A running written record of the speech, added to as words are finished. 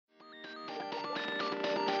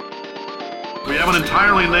We haven't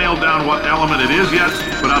entirely nailed down what element it is yet,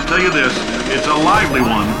 but I'll tell you this, it's a lively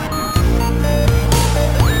one.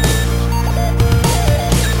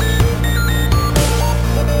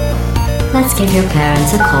 Let's give your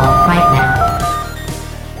parents a call right now.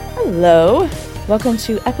 Hello. Welcome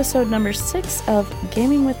to episode number 6 of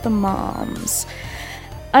Gaming with the Moms.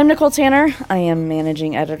 I'm Nicole Tanner. I am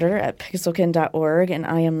managing editor at Pixelkin.org, and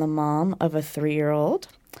I am the mom of a 3-year-old.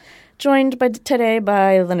 Joined today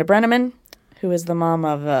by Linda Brenneman, who is the mom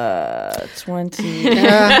of a 20...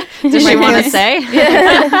 Does she want to say?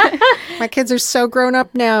 Yeah. My kids are so grown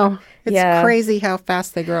up now. It's crazy how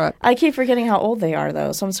fast they grow up. I keep forgetting how old they are,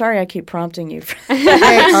 though, so I'm sorry I keep prompting you. They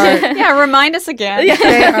are, yeah, remind us again.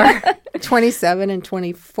 They are 27 and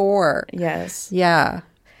 24. Yes. Yeah.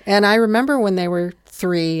 And I remember when they were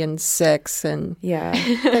 3 and 6, and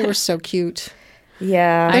they were so cute.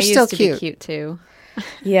 Yeah. They're still used to be cute, too.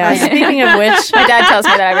 Yeah. Speaking of which, my dad tells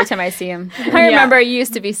me that every time I see him. I remember you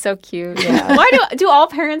used to be so cute. Yeah. Why do all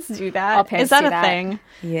parents do that? All parents Is that do a that. thing?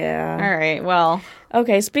 Yeah. All right. Well.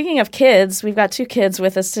 Okay. Speaking of kids, we've got 2 kids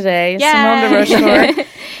with us today: Yay! Simone de Rochefort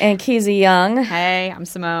and Keezy Young. Hey, I'm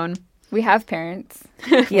Simone. We have parents.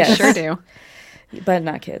 Yes, Sure do. but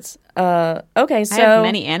not kids. Okay, so I have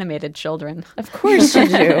many animated children. Of course you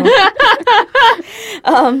do.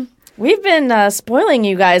 We've been spoiling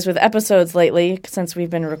you guys with episodes lately since we've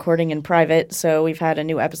been recording in private, so we've had a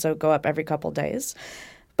new episode go up every couple days.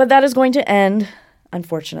 But that is going to end,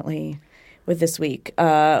 unfortunately, with this week.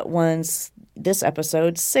 Once this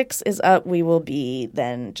episode 6 is up, we will be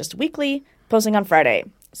then just weekly posting on Friday.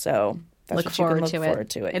 So that's Look what you can forward look to forward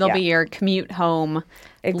to it. It'll be your commute home.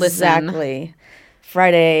 Exactly. Listen.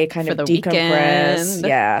 Friday, kind For of the decompress. weekend.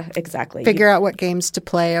 Yeah, exactly. Figure out what games to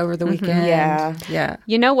play over the weekend. Yeah.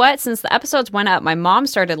 You know what? Since the episodes went up, my mom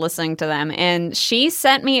started listening to them, and she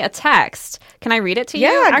sent me a text. Can I read it to you?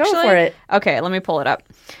 Yeah, actually? go for it. Okay, let me pull it up.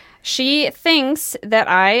 She thinks that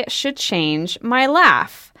I should change my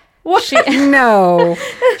laugh. What? No.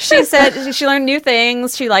 She said she learned new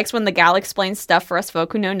things. She likes when the gal explains stuff for us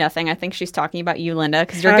folk who know nothing. I think she's talking about you, Linda,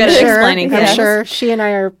 because you're good at explaining things. I'm sure. She and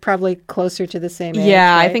I are probably closer to the same age.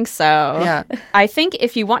 Yeah, right? I think so. Yeah. I think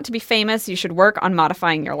if you want to be famous, you should work on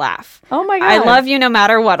modifying your laugh. Oh my God. I love you no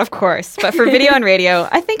matter what, of course. But for video and radio,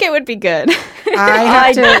 I think it would be good.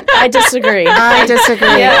 I disagree. I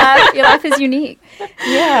disagree. Your laugh is unique.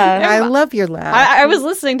 Yeah. I love your laugh. I was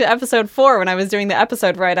listening to episode 4 when I was doing the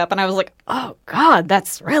episode write-up, and I was like, oh, God,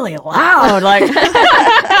 that's really loud. Like, well,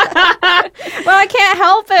 I can't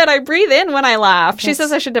help it. I breathe in when I laugh. She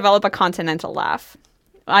says I should develop a continental laugh.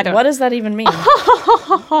 I don't What does that even mean?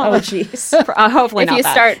 Oh, jeez. hopefully If not you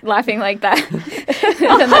that. start laughing like that,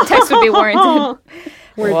 then the text would be warranted.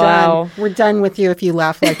 We're Wow. done. We're done with you if you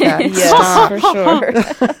laugh like that. Yes, for sure.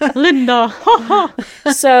 Linda.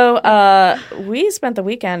 So we spent the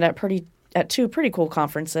weekend at 2 pretty cool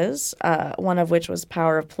conferences, one of which was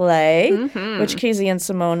Power of Play, which Keezy and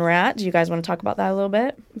Simone were at. Do you guys want to talk about that a little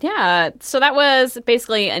bit? Yeah, so that was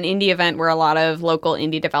basically an indie event where a lot of local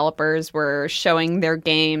indie developers were showing their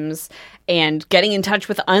games and getting in touch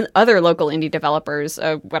with other local indie developers.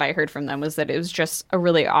 What I heard from them was that it was just a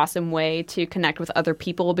really awesome way to connect with other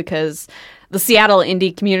people because the Seattle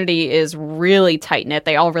indie community is really tight-knit.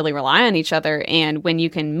 They all really rely on each other. And when you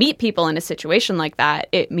can meet people in a situation like that,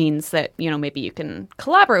 it means that, maybe you can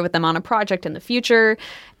collaborate with them on a project in the future.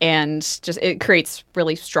 And just it creates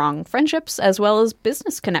really strong friendships as well as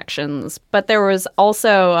business connections. But there was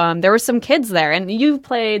also, there were some kids there. And you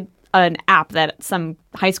played an app that some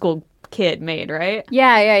high school kid made, right? Yeah,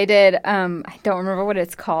 I did. I don't remember what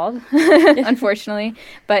it's called, unfortunately.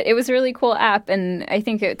 But it was a really cool app. And I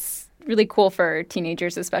think it's really cool for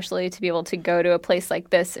teenagers especially to be able to go to a place like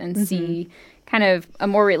this and see kind of a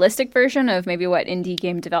more realistic version of maybe what indie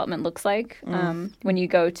game development looks like. When you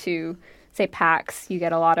go to, say, PAX, you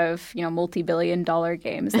get a lot of, multi-billion-dollar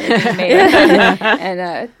games that are being made.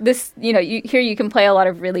 And this, here you can play a lot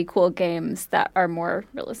of really cool games that are more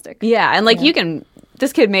realistic. Yeah, and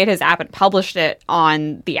this kid made his app and published it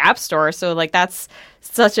on the App Store. So, that's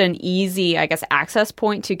such an easy, I guess, access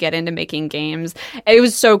point to get into making games. It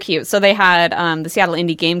was so cute. So they had the Seattle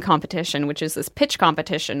Indie Game Competition, which is this pitch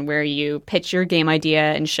competition where you pitch your game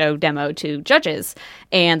idea and show demo to judges.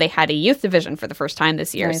 And they had a youth division for the first time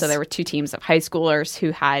this year. Nice. So there were 2 teams of high schoolers who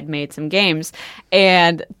had made some games.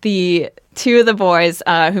 And the 2 of the boys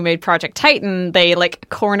who made Project Titan, they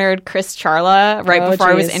cornered Chris Charla right before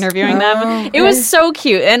I was interviewing them. It was so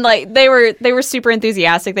cute, and they were super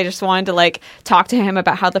enthusiastic. They just wanted to talk to him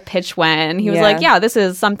about how the pitch went. And he was like, "Yeah, this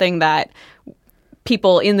is something that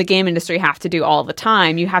people in the game industry have to do all the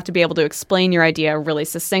time. You have to be able to explain your idea really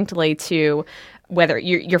succinctly to whether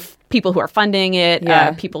you're people who are funding it,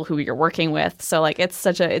 people who you're working with. So like it's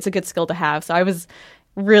a good skill to have. So I was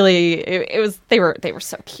really they were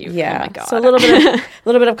so cute. Yeah. Oh my God. So a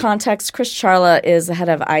little bit of context. Chris Charla is the head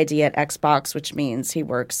of ID at Xbox, which means he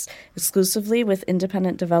works exclusively with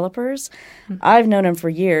independent developers. I've known him for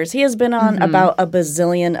years. He has been on about a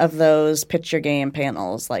bazillion of those pitch your game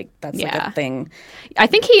panels. Like that's like a thing. I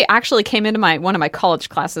think he actually came into one of my college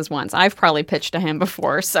classes once. I've probably pitched to him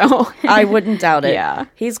before, so I wouldn't doubt it. Yeah.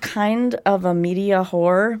 He's kind of a media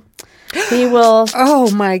whore. He will.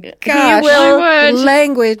 Oh my gosh!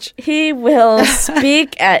 Language. He will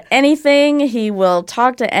speak at anything. He will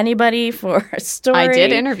talk to anybody for a story. I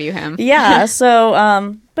did interview him. Yeah.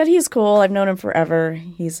 So, but he's cool. I've known him forever.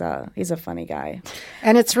 He's a funny guy.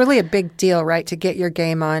 And it's really a big deal, right, to get your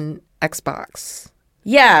game on Xbox.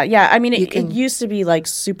 Yeah. I mean, it used to be like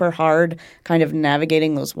super hard kind of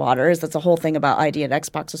navigating those waters. That's the whole thing about ID at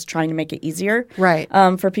Xbox is trying to make it easier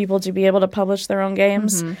for people to be able to publish their own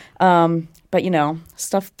games. But,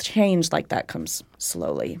 stuff changed like that comes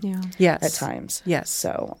slowly at times. Yes.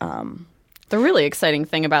 So the really exciting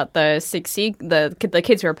thing about the 6C, the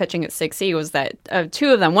kids who were pitching at 6C was that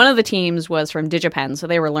two of them, one of the teams was from DigiPen, so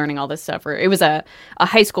they were learning all this stuff. It was a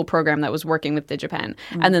high school program that was working with DigiPen.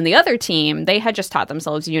 And then the other team, they had just taught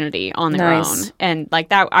themselves Unity on their own. And like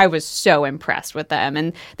that, I was so impressed with them.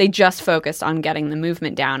 And they just focused on getting the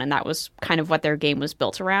movement down, and that was kind of what their game was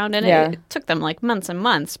built around. And it took them like months and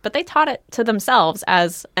months, but they taught it to themselves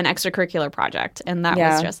as an extracurricular project. And that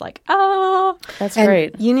was just like, oh. That's and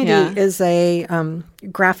great. Unity is a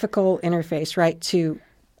graphical interface, right, to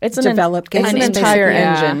develop games. It's an entire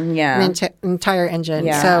engine, an entire engine.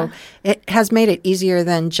 Yeah. So it has made it easier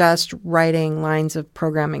than just writing lines of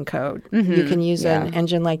programming code. You can use an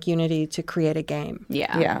engine like Unity to create a game.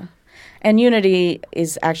 Yeah. And Unity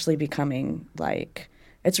is actually becoming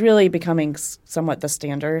it's really becoming somewhat the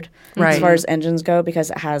standard as far as engines go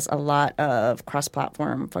because it has a lot of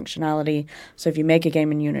cross-platform functionality. So if you make a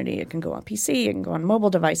game in Unity, it can go on PC, it can go on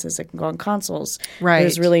mobile devices, it can go on consoles. Right.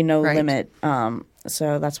 There's really no limit.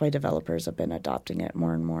 So that's why developers have been adopting it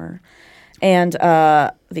more and more. And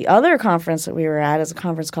the other conference that we were at is a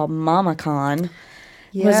conference called MamaCon.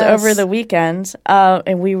 It was over the weekend,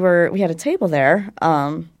 and we had a table there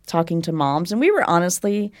talking to moms, and we were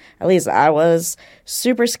honestly, at least I was,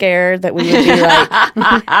 super scared that we would be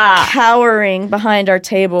like cowering behind our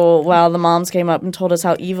table while the moms came up and told us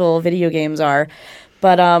how evil video games are.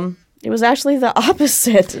 But it was actually the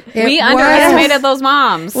opposite. We underestimated those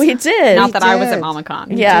moms. We did. Not that I was at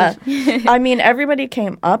MamaCon. Yeah. I mean, everybody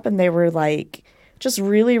came up and they were like just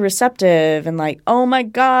really receptive and like, oh my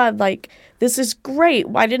God, like this is great.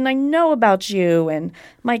 Why didn't I know about you? And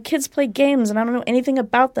my kids play games and I don't know anything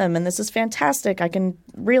about them. And this is fantastic. I can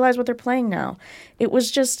realize what they're playing now. It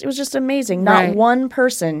was just amazing. Not one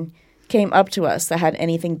person came up to us that had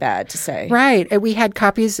anything bad to say. Right. And we had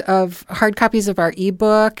hard copies of our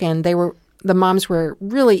ebook, and the moms were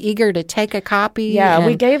really eager to take a copy. Yeah,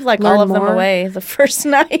 we gave like all of them away the first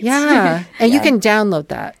night. Yeah. And you can download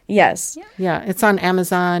that. Yes. Yeah. It's on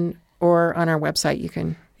Amazon or on our website. You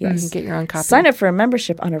can get your own copy. Sign up for a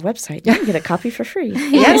membership on our website. You can get a copy for free.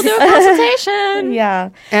 We'll do a consultation. Yeah.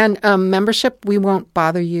 And membership, we won't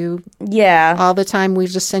bother you all the time. We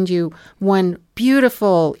just send you one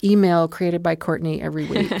beautiful email created by Courtney every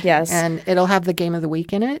week. Yes. And it'll have the game of the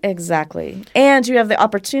week in it. Exactly. And you have the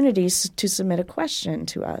opportunity to submit a question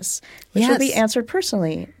to us, which will be answered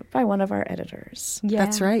personally by one of our editors. Yeah.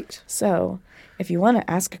 That's right. So if you want to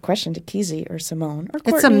ask a question to Kizzy or Simone or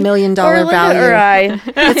Courtney, it's $1 million or value. Or I,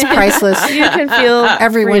 it's priceless. You can feel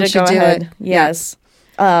everyone free to should go do ahead. it. Yes.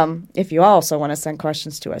 If you also want to send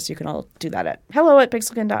questions to us, you can all do that at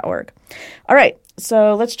hello@pixelkin.org. All right.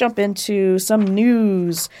 So let's jump into some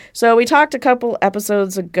news. So we talked a couple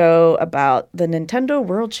episodes ago about the Nintendo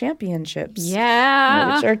World Championships.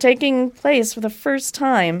 Yeah. Which are taking place for the first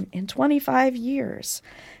time in 25 years.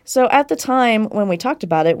 So at the time when we talked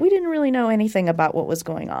about it, we didn't really know anything about what was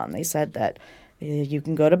going on. They said that you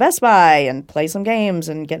can go to Best Buy and play some games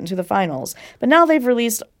and get into the finals. But now they've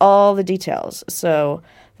released all the details. So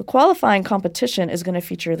the qualifying competition is going to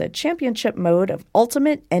feature the championship mode of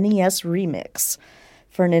Ultimate NES Remix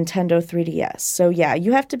for Nintendo 3DS. So yeah,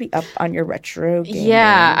 you have to be up on your retro game.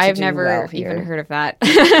 Yeah, I've never even heard of that.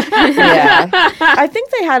 Yeah. I think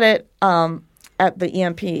they had it at the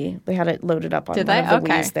EMP. They had it loaded up on one of the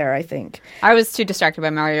Wii's there, I think. I was too distracted by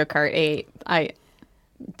Mario Kart 8.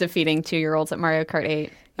 Defeating 2-year-olds at Mario Kart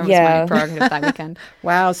 8. That was my prerogative that weekend.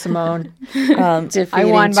 Wow, Simone. I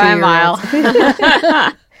won by a mile.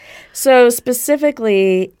 So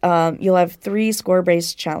specifically, you'll have 3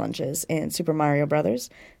 score-based challenges in Super Mario Brothers,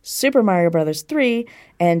 Super Mario Brothers 3,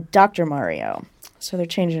 and Dr. Mario. So they're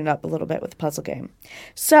changing it up a little bit with the puzzle game.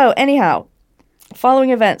 So anyhow,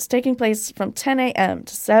 following events taking place from 10 a.m.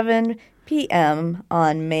 to 7 p.m.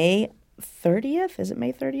 on May 30th. Is it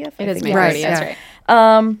May 30th? It is May 30th. That's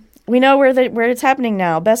right. We know where it's happening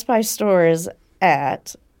now. Best Buy stores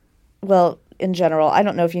at, well, in general, I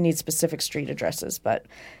don't know if you need specific street addresses, but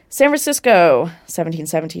San Francisco,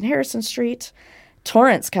 1717 Harrison Street,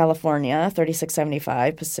 Torrance, California,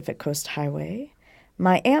 3675 Pacific Coast Highway,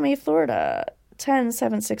 Miami, Florida,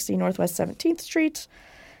 10760 Northwest 17th Street,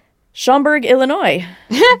 Schaumburg, Illinois,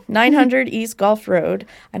 900 East Gulf Road.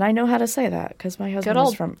 And I know how to say that because my husband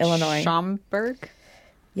is from Illinois. Schaumburg?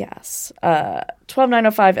 Yes.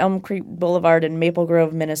 12905 Elm Creek Boulevard in Maple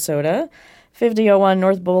Grove, Minnesota, 5001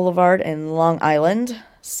 North Boulevard in Long Island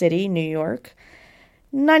City, New York,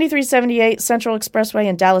 9378 Central Expressway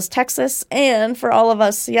in Dallas, Texas, and for all of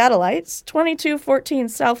us Seattleites, 2214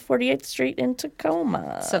 South 48th Street in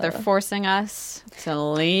Tacoma. So they're forcing us to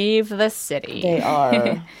leave the city. They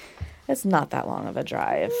are. It's not that long of a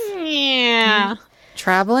drive. Yeah.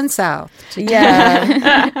 Traveling south.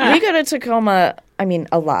 Yeah. We go to Tacoma, I mean,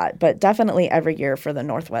 a lot, but definitely every year for the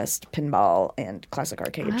Northwest Pinball and Classic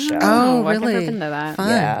Arcade show. Oh, I've really? never been to that. Fun.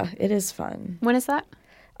 Yeah, it is fun. When is that?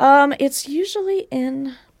 It's usually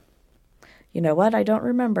in, you know what? I don't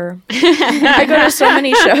remember. I go to so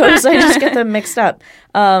many shows, I just get them mixed up.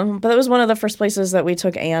 But it was one of the first places that we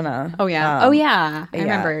took Anna. Oh, yeah. I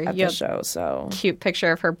remember. At You the have show, so. cute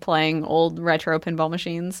picture of her playing old retro pinball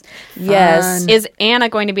machines. Yes. Is Anna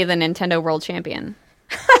going to be the Nintendo World Champion?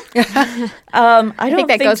 I think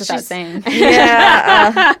that goes without she's- saying.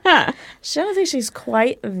 Yeah. I don't think she's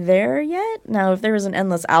quite there yet. Now, if there was an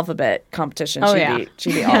endless alphabet competition,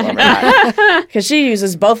 she'd be all over that. Because she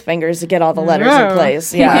uses both fingers to get all the letters in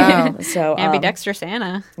place. Yeah. So Ambidextrous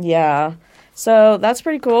Anna. yeah. So that's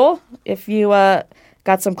pretty cool. If you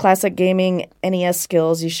got some classic gaming NES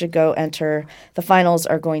skills, you should go enter. The finals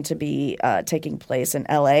are going to be taking place in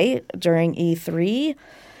LA during E3.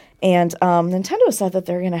 And Nintendo said that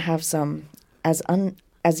they're going to have some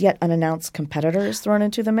as yet unannounced competitors thrown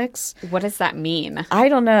into the mix. What does that mean? I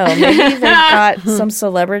don't know. Maybe they've got some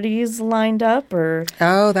celebrities lined up, or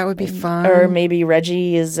that would be fun. or maybe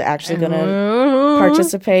Reggie is actually going to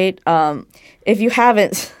participate. If you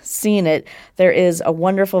haven't seen it, there is a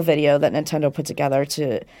wonderful video that Nintendo put together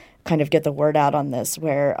to kind of get the word out on this,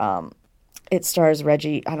 where it stars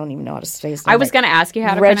Reggie. I don't even know how to say his name. I was going to ask you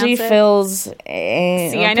how to Reggie pronounce it. Phil's.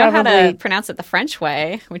 See, I know how to pronounce it the French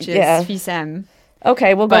way, which is Fisem.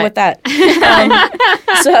 Okay, we'll go with that.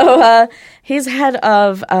 So he's head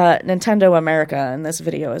of Nintendo America, and this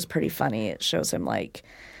video is pretty funny. It shows him like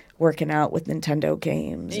working out with Nintendo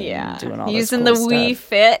games, and doing all using this the cool Wii stuff.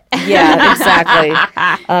 Fit. Yeah,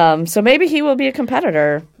 exactly. So maybe he will be a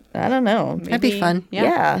competitor. I don't know. That'd be fun.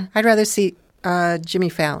 Yeah. I'd rather see Jimmy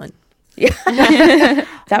Fallon.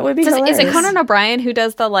 That would be hilarious. Is it Conan O'Brien who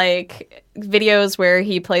does the like videos where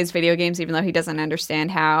he plays video games even though he doesn't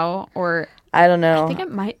understand how? Or I don't know. I think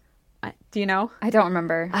it might. Do you know? I don't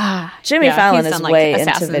remember. Jimmy Fallon he's is done, way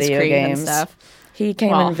Assassin's into video Creed and games. stuff. He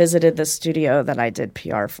came and visited the studio that I did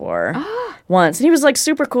PR for once. And he was like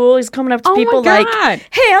super cool. He's coming up to people like,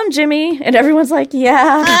 "Hey, I'm Jimmy." And everyone's like,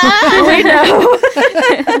 "Yeah, we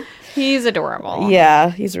know." He's adorable.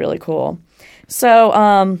 Yeah, he's really cool.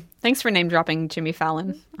 So, thanks for name dropping Jimmy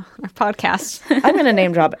Fallon on our podcast. I'm going to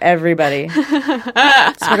name drop everybody.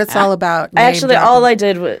 That's what it's all about. Actually, all I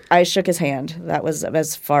did was I shook his hand. That was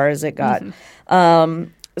as far as it got.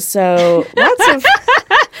 So lots of.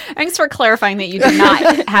 Thanks for clarifying that you did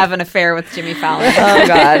not have an affair with Jimmy Fallon. Oh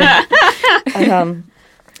God.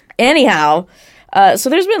 Anyhow. So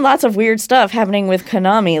there's been lots of weird stuff happening with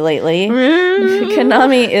Konami lately.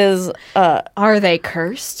 Konami is... are they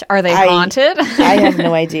cursed? Are they haunted? I have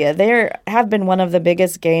no idea. They have been one of the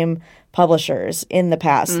biggest game publishers in the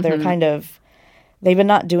past. Mm-hmm. They're kind of... They've been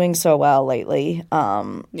not doing so well lately.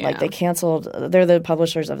 Like they canceled... They're the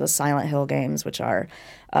publishers of the Silent Hill games, which are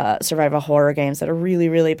survival horror games that are really,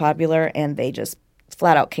 really popular. And they just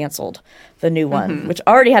flat out canceled the new one, which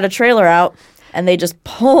already had a trailer out. And they just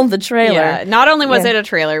pulled the trailer. Yeah. Not only was it a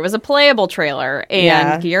trailer, it was a playable trailer.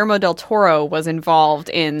 And Guillermo del Toro was involved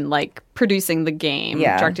in, like, producing the game,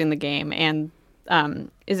 directing the game. And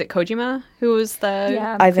is it Kojima who was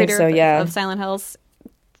the creator of Silent Hills?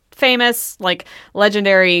 Famous, like,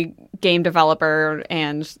 legendary game developer.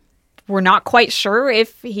 And we're not quite sure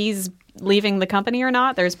if he's leaving the company or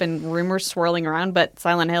not. There's been rumors swirling around, but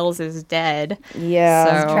Silent Hills is dead.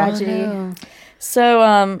 Yeah. Tragedy.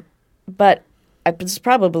 So, but... it's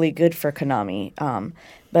probably good for Konami.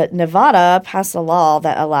 But Nevada passed a law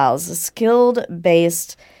that allows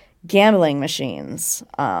skilled-based gambling machines.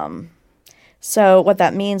 So what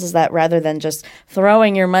that means is that rather than just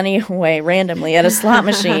throwing your money away randomly at a slot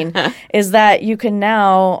machine, is that you can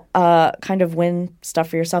now kind of win stuff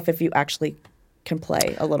for yourself if you actually can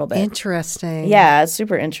play a little bit. Interesting. Yeah, it's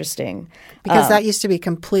super interesting. Because that used to be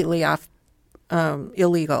completely off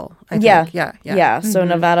illegal, I think. Yeah. Mm-hmm. So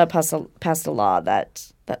Nevada passed a law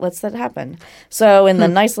that lets that happen. So in the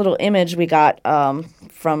nice little image we got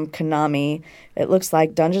from Konami, it looks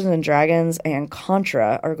like Dungeons and Dragons and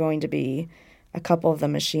Contra are going to be a couple of the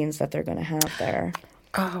machines that they're going to have there.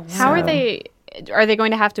 Oh, wow. How are they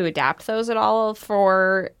going to have to adapt those at all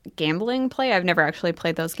for gambling play? I've never actually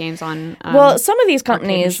played those games on well, some of these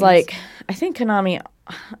companies, like I think Konami,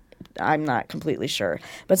 I'm not completely sure,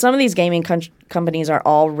 but some of these gaming companies are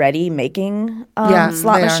already making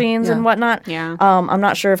slot machines and whatnot. Yeah. I'm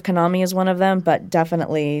not sure if Konami is one of them, but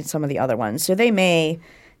definitely some of the other ones. So they may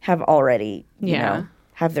have already, you know,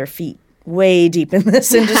 have their feet way deep in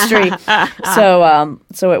this industry.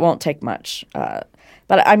 So it won't take much.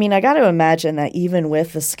 But I mean, I got to imagine that even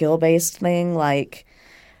with the skill-based thing, like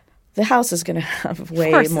the house is going to have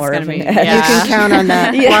way more of an edge. You can count on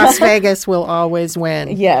that. Las Vegas will always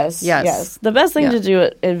win. Yes. The best thing to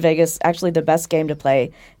do in Vegas, actually the best game to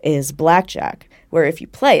play is blackjack, where if you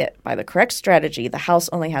play it by the correct strategy, the house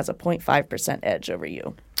only has a 0.5% edge over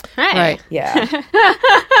you. Hey. Right. Yeah.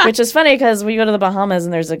 Which is funny because we go to the Bahamas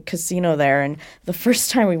and there's a casino there. And the first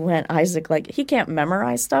time we went, Isaac, he can't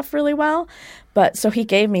memorize stuff really well. But so he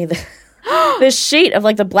gave me this sheet of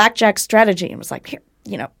the blackjack strategy and was like, here,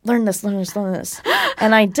 learn this.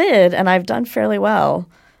 And I did. And I've done fairly well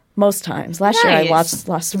most times. Last year I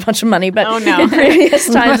lost a bunch of money. But in previous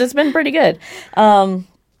times it's been pretty good. They call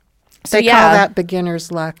that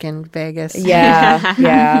beginner's luck in Vegas. Yeah.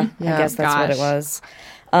 I guess that's what it was.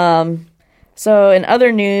 So in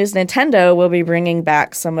other news, Nintendo will be bringing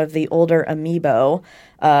back some of the older Amiibo,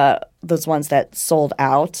 those ones that sold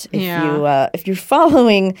out. If you're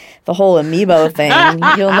following the whole Amiibo thing,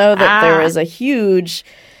 you'll know that there is a huge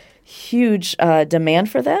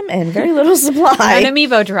demand for them and very little supply. An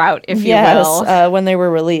Amiibo drought, if you will. When they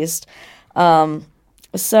were released.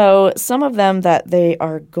 So some of them that they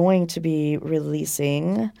are going to be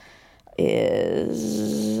releasing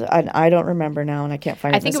is I don't remember now, and I can't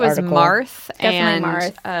find. I think it was article. Marth and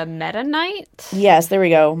Marth. Meta Knight. Yes, there we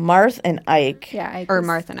go. Marth and Ike. Yeah, Ike or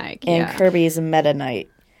Marth and Ike. And Kirby's Meta Knight.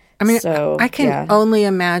 I mean, I can only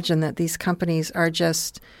imagine that these companies are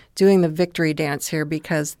just doing the victory dance here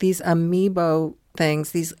because these Amiibo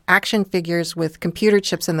things, these action figures with computer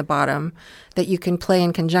chips in the bottom that you can play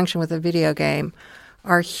in conjunction with a video game,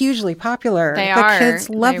 are hugely popular. The kids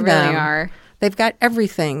love them. They really are. They've got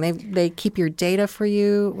everything. They keep your data for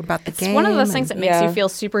you about the game. It's one of those things that makes you feel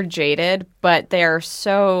super jaded, but they're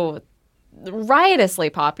so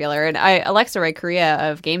riotously popular. And Alexa Ray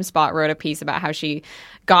Correa of GameSpot wrote a piece about how she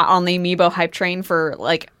got on the Amiibo hype train for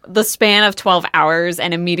the span of 12 hours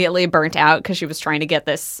and immediately burnt out because she was trying to get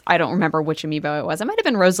this. I don't remember which Amiibo it was. It might have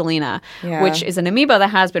been Rosalina, which is an Amiibo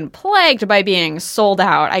that has been plagued by being sold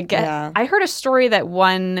out. I heard a story that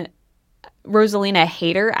one Rosalina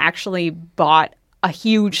hater actually bought a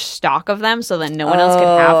huge stock of them so that no one else could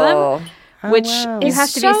have them. Which you have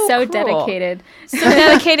to be so dedicated. So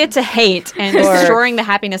dedicated to hate and destroying the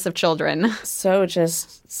happiness of children. So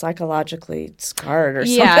just psychologically scarred or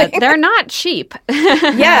something. Yeah, they're not cheap.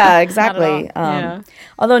 Yeah, exactly.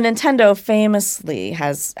 Although Nintendo famously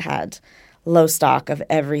has had low stock of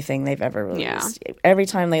everything they've ever released. Every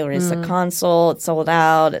time they release a console, it's sold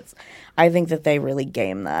out. I think that they really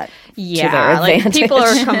game that to their advantage. People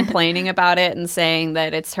are complaining about it and saying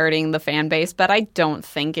that it's hurting the fan base, but I don't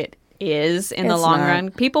think it is in the long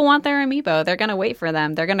run. People want their Amiibo. They're going to wait for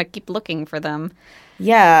them. They're going to keep looking for them.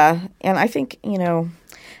 Yeah, and I think,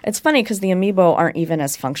 it's funny because the Amiibo aren't even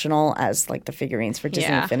as functional as the figurines for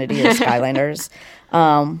Disney Infinity or Skylanders,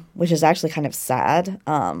 which is actually kind of sad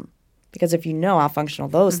because if you know how functional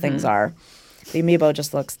those things are, the Amiibo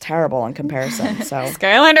just looks terrible in comparison. So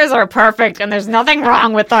Skylanders are perfect and there's nothing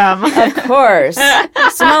wrong with them. Of course.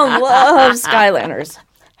 Simone loves Skylanders.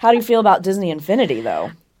 How do you feel about Disney Infinity,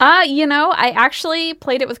 though? I actually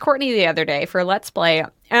played it with Courtney the other day for Let's Play,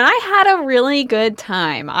 And I had a really good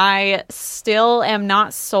time. I still am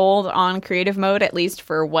not sold on creative mode, at least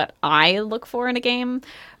for what I look for in a game.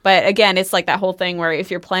 But again, it's like that whole thing where if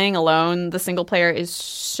you're playing alone, the single player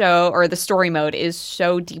is or the story mode is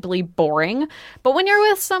so deeply boring. But when you're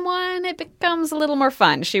with someone, it becomes a little more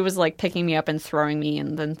fun. She was like picking me up and throwing me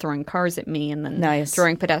and then throwing cars at me and then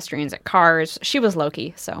throwing pedestrians at cars. She was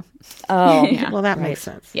Loki, so. Oh, yeah. Well, that makes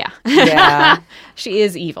sense. Yeah. Yeah. She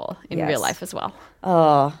is evil in real life as well.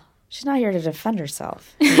 Oh, she's not here to defend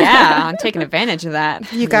herself. Yeah, I'm taking advantage of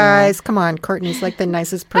that. You guys, come on. Courtney's like the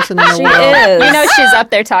nicest person in the She world. is. You know she's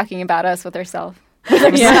up there talking about us with herself.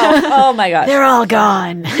 Oh my gosh. They're all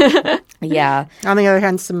gone. Yeah. On the other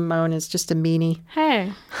hand, Simone is just a meanie.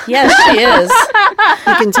 Hey. Yes, she is.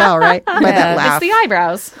 You can tell, right? By that laugh. It's the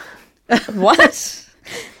eyebrows. What?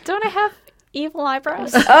 Don't I have evil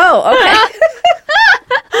eyebrows? Oh, okay.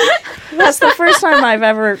 That's the first time I've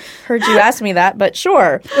ever heard you ask me that, but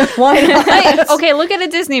sure. Why not? Okay, look at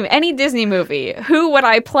any Disney movie. Who would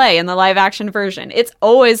I play in the live action version? It's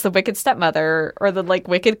always the Wicked Stepmother or the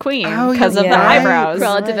Wicked Queen because of the eyebrows.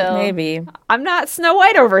 Cruella de Vil. Maybe. I'm not Snow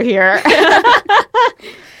White over here.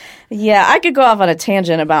 Yeah, I could go off on a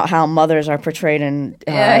tangent about how mothers are portrayed in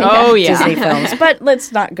Disney films, but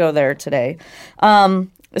let's not go there today.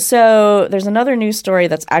 So there's another news story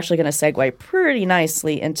that's actually going to segue pretty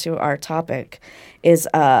nicely into our topic. Is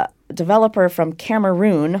a developer from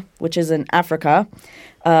Cameroon, which is in Africa.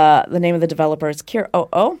 The name of the developer is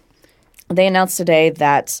Kiro. They announced today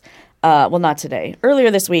that, not today, earlier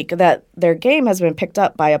this week, that their game has been picked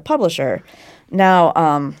up by a publisher.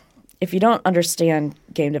 Now, if you don't understand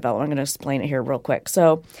game development, I'm going to explain it here real quick.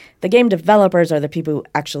 So the game developers are the people who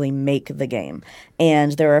actually make the game.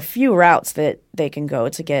 And there are a few routes that they can go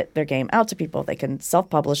to get their game out to people. They can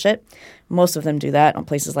self-publish it. Most of them do that on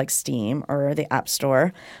places like Steam or the App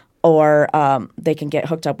Store. Or they can get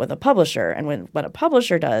hooked up with a publisher. And what a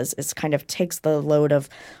publisher does is kind of takes the load of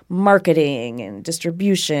marketing and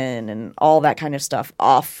distribution and all that kind of stuff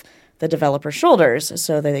off the developer's shoulders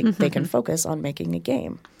so that they can focus on making a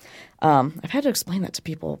game. I've had to explain that to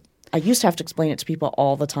people. I used to have to explain it to people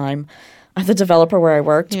all the time at the developer where I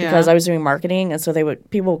worked because I was doing marketing. And so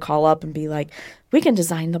people would call up and be like, we can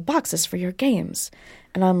design the boxes for your games.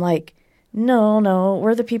 And I'm like, no,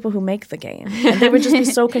 we're the people who make the game. And they would just be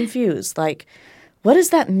so confused. Like, what does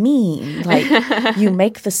that mean? Like, you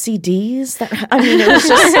make the CDs?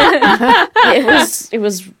 It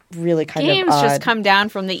was really kind of odd. Games just come down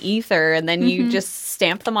from the ether, and then you just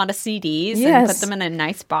stamp them onto CDs and put them in a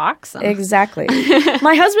nice box. Exactly.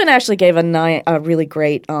 My husband actually gave a really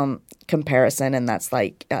great comparison, and that's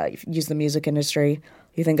like, use the music industry.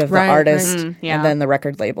 You think of the artist and then the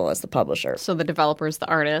record label as the publisher. So the developer's the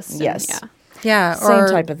artist. Yes. Yeah, same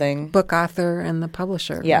type of thing. Book author and the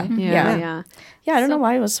publisher. Yeah. Right? Yeah, I don't know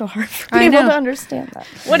why it was so hard for people to understand that.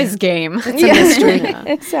 What is game? It's a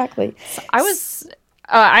mystery. Exactly. So I was.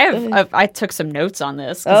 I took some notes on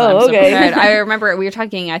this. Oh, okay. So I remember we were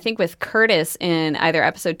talking, I think, with Curtis in either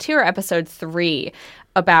episode 2 or episode 3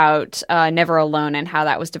 about Never Alone and how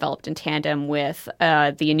that was developed in tandem with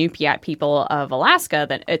the Inupiat people of Alaska.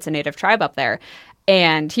 That it's a native tribe up there.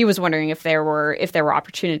 And he was wondering if there were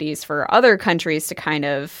opportunities for other countries to kind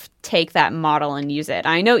of take that model and use it.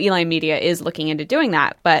 I know Eli Media is looking into doing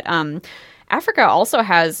that, but Africa also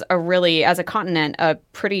has as a continent, a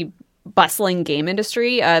pretty bustling game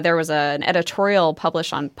industry. There was an editorial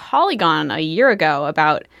published on Polygon a year ago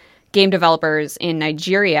about game developers in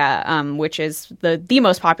Nigeria, which is the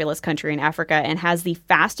most populous country in Africa and has the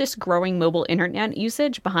fastest growing mobile internet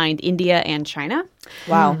usage behind India and China.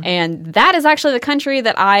 Wow. And that is actually the country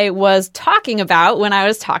that I was talking about when I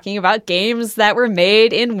was talking about games that were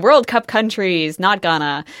made in World Cup countries, not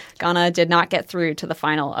Ghana. Ghana did not get through to the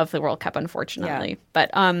final of the World Cup, unfortunately. Yeah.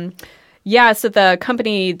 But so the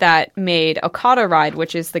company that made Okada Ride,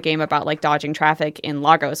 which is the game about like dodging traffic in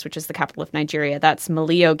Lagos, which is the capital of Nigeria, that's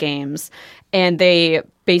Malio Games. And they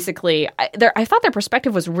basically, I thought their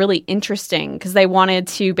perspective was really interesting because they wanted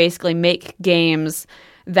to basically make games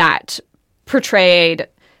that portrayed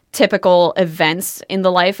typical events in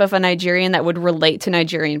the life of a Nigerian that would relate to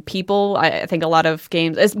Nigerian people. I think a lot of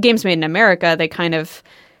games made in America, they kind of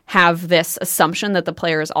have this assumption that the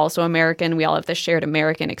player is also American. We all have this shared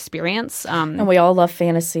American experience. And we all love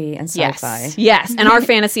fantasy and sci-fi. Yes. And our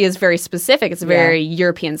fantasy is very specific. It's very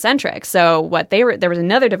European-centric. So there was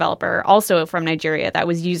another developer also from Nigeria that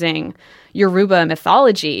was using Yoruba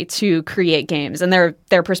mythology to create games. And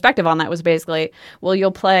their perspective on that was basically, well,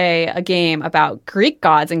 you'll play a game about Greek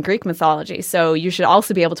gods and Greek mythology. So you should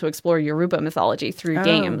also be able to explore Yoruba mythology through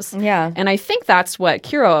games. Yeah. And I think that's what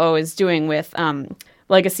Kiro is doing with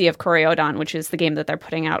Legacy of Koreodon, which is the game that they're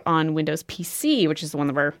putting out on Windows PC, which is the one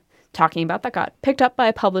that we're talking about that got picked up by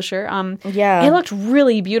a publisher. It looked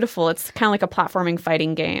really beautiful. It's kind of like a platforming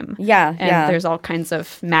fighting game. Yeah, and there's all kinds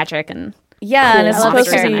of magic and cool and it's supposed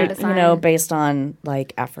to monsters be, in it. based on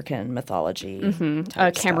like African mythology,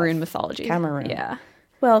 Cameroon mythology. Cameroon, yeah.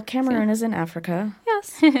 Well, Cameroon is in Africa.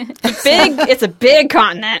 Yes, it's a big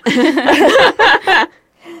continent.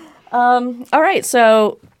 All right,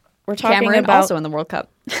 so we're talking Cameroon about also in the World Cup.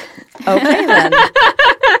 Okay then.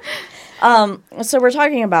 So we're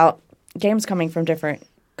talking about games coming from different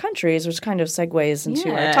countries, which kind of segues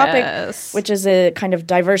into our topic, which is a kind of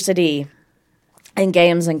diversity in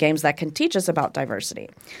games and games that can teach us about diversity.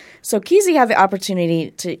 So Keezy had the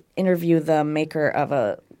opportunity to interview the maker of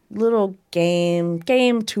a little game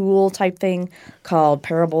tool type thing called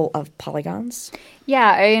Parable of Polygons.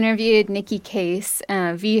 Yeah, I interviewed Nikki Case.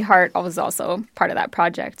 V Hart was also part of that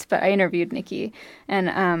project, but I interviewed Nikki.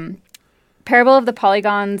 And Parable of the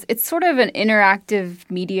Polygons, it's sort of an interactive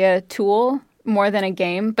media tool more than a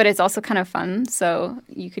game, but it's also kind of fun, so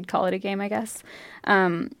you could call it a game, I guess.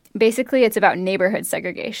 Basically, it's about neighborhood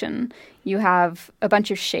segregation. You have a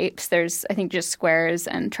bunch of shapes. There's, I think, just squares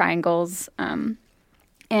and triangles.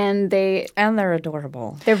 And they're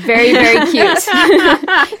adorable. They're very, very cute.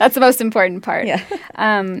 That's the most important part. Yeah.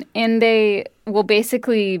 And they will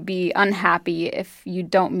basically be unhappy if you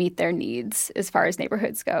don't meet their needs as far as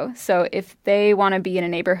neighborhoods go. So if they want to be in a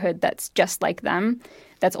neighborhood that's just like them,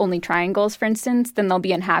 that's only triangles, for instance, then they'll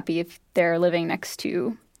be unhappy if they're living next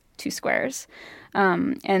to two squares.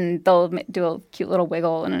 And they'll do a cute little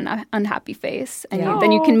wiggle and an unhappy face. And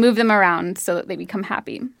then you can move them around so that they become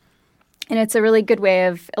happy. And it's a really good way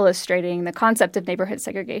of illustrating the concept of neighborhood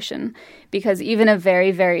segregation, because even a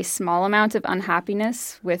very, very small amount of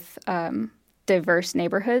unhappiness with diverse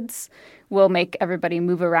neighborhoods will make everybody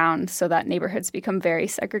move around so that neighborhoods become very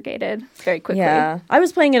segregated very quickly. Yeah. I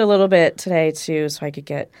was playing it a little bit today, too, so I could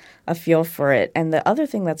get a feel for it. And the other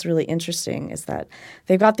thing that's really interesting is that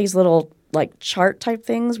they've got these little like chart type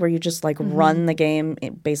things where you just like run the game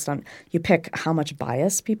based on you pick how much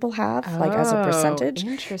bias people have like as a percentage,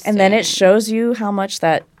 and then it shows you how much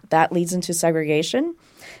that leads into segregation.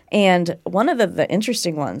 And one of the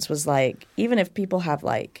interesting ones was like even if people have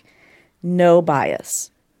like no bias,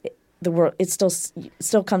 the world it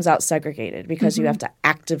still comes out segregated because you have to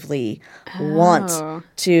actively want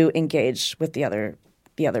to engage with the other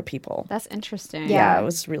people. That's interesting. Yeah, it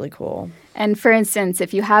was really cool. And for instance,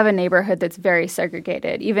 if you have a neighborhood that's very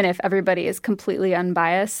segregated, even if everybody is completely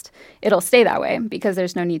unbiased, it'll stay that way because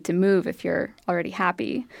there's no need to move if you're already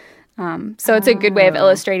happy. So it's a good way of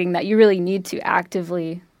illustrating that you really need to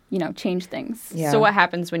actively, change things. Yeah. So what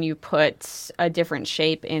happens when you put a different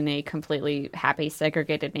shape in a completely happy,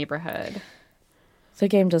 segregated neighborhood? The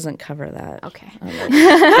game doesn't cover that. Okay.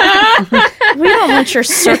 We don't want your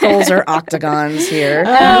circles or octagons here.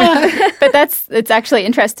 But it's actually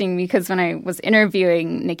interesting because when I was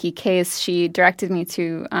interviewing Nikki Case, she directed me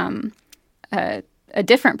to a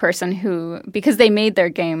different person who, because they made their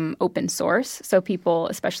game open source, so people,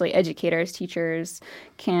 especially educators, teachers,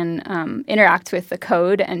 can interact with the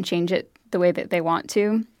code and change it the way that they want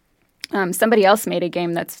to. Somebody else made a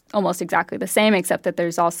game that's almost exactly the same, except that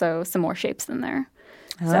there's also some more shapes than there.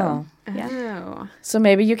 So, yeah. So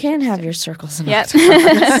maybe you can have your circles and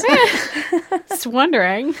octagons. Just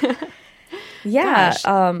wondering. Yeah.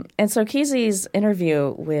 And so Keezy's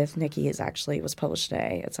interview with Nikki was published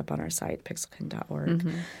today. It's up on our site, pixelkin.org.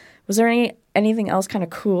 Mm-hmm. Was there anything else kind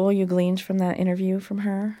of cool you gleaned from that interview from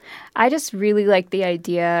her? I just really like the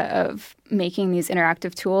idea of making these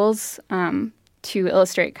interactive tools to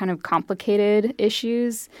illustrate kind of complicated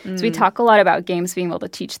issues. So we talk a lot about games being able to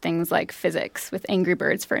teach things like physics with Angry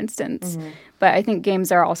Birds, for instance. Mm-hmm. But I think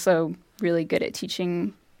games are also really good at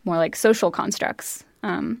teaching more like social constructs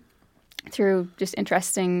through just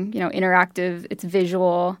interesting, interactive, it's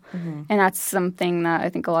visual. Mm-hmm. And that's something that I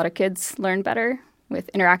think a lot of kids learn better with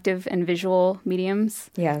interactive and visual mediums.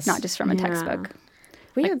 Yes. Not just from a textbook.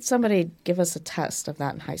 We had somebody give us a test of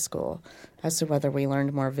that in high school as to whether we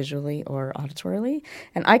learned more visually or auditorily.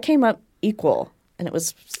 And I came up equal. And that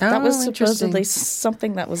was supposedly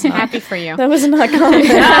something that was not happy for you. That was not common.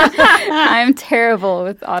 I'm terrible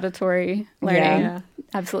with auditory learning. Yeah.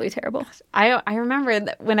 Absolutely terrible. I remember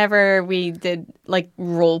that whenever we did like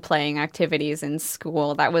role-playing activities in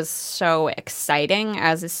school, that was so exciting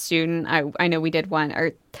as a student. I know we did one,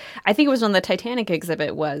 or I think it was when the Titanic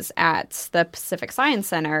exhibit was at the Pacific Science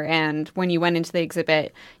Center, and when you went into the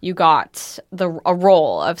exhibit, you got a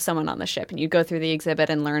role of someone on the ship, and you go through the exhibit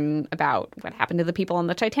and learn about what happened to the people on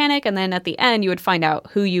the Titanic, and then at the end, you would find out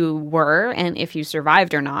who you were and if you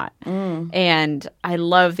survived or not. And I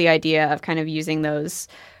love the idea of kind of using those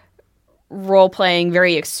role-playing,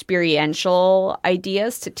 very experiential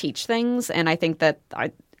ideas to teach things, and I think that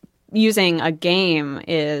using a game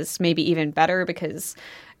is maybe even better because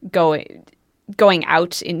going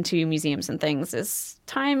out into museums and things is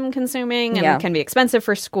time-consuming and can be expensive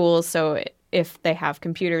for schools. So if they have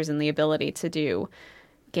computers and the ability to do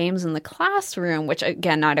games in the classroom, which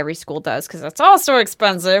again, not every school does because it's also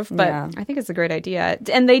expensive, but I think it's a great idea.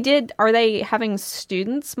 And are they having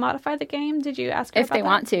students modify the game? Did you ask her if they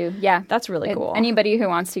want to? Yeah. That's really cool. Anybody who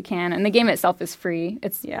wants to can. And the game itself is free.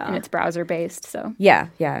 And it's browser based. So yeah.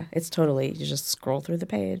 It's totally, you just scroll through the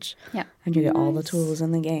page and you get all the tools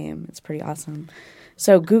in the game. It's pretty awesome.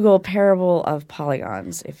 So Google Parable of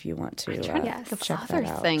Polygons if you want to check that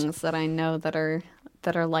out. Things that I know that are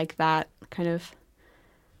like that kind of.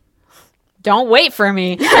 Don't wait for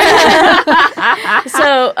me.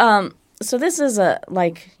 So this is a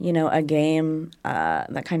game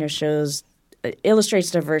that kind of illustrates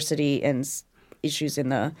diversity and issues in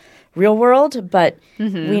the real world, but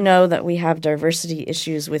we know that we have diversity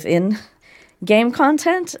issues within game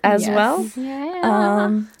content as well.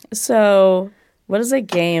 Yeah. So what is a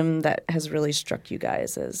game that has really struck you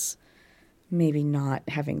guys as maybe not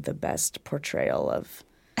having the best portrayal of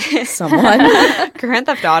someone? Grand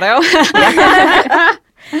Theft Auto.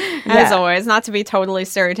 As always, not to be totally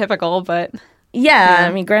stereotypical, but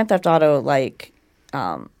I mean Grand Theft Auto,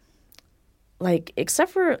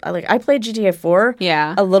 except for I played GTA 4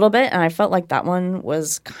 a little bit, and I felt like that one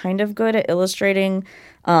was kind of good at illustrating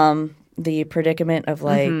the predicament of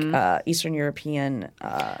Eastern European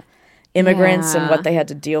immigrants and what they had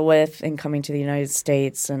to deal with in coming to the United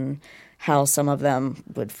States and how some of them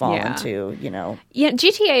would fall into, Yeah,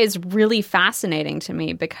 GTA is really fascinating to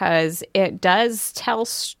me because it does tell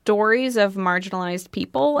stories of marginalized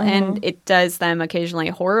people and it does them occasionally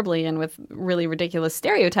horribly and with really ridiculous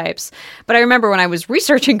stereotypes. But I remember when I was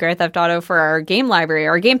researching Grand Theft Auto for our game library,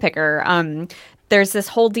 our game picker, there's this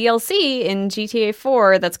whole DLC in GTA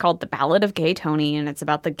 4 that's called The Ballad of Gay Tony, and it's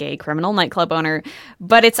about the gay criminal nightclub owner.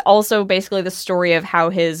 But it's also basically the story of how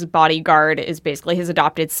his bodyguard is basically his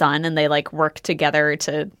adopted son, and they work together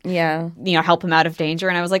to help him out of danger.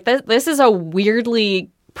 And I was like, this is a weirdly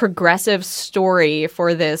progressive story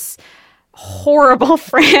for this horrible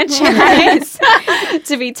franchise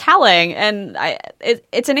to be telling, and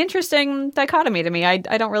it's an interesting dichotomy to me. I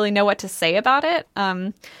don't really know what to say about it.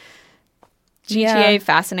 GTA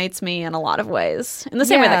fascinates me in a lot of ways, in the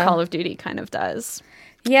same way that Call of Duty kind of does.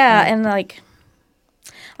 Yeah, and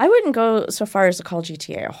I wouldn't go so far as to call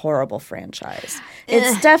GTA a horrible franchise.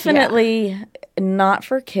 It's definitely not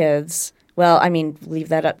for kids. Well, I mean, leave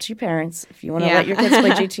that up to your parents. If you want to let your kids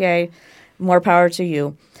play GTA, more power to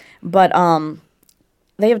you. But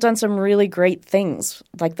they have done some really great things.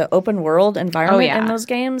 Like the open world environment in those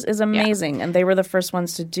games is amazing, and they were the first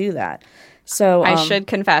ones to do that. So I should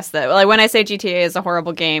confess that when I say GTA is a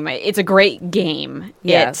horrible game, it's a great game.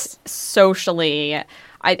 Yes. It's socially,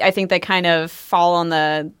 I think they kind of fall on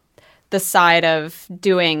the side of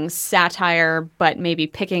doing satire, but maybe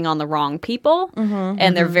picking on the wrong people.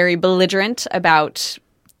 And they're very belligerent about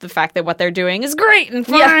the fact that what they're doing is great and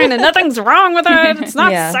fine and nothing's wrong with it. It's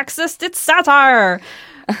not sexist, it's satire.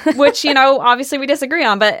 Which, obviously we disagree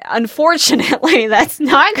on, but unfortunately, that's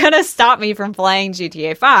not going to stop me from playing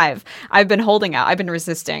GTA 5. I've been holding out. I've been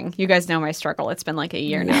resisting. You guys know my struggle. It's been like a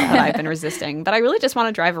year now that I've been resisting. But I really just want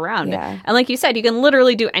to drive around. Yeah. And like you said, you can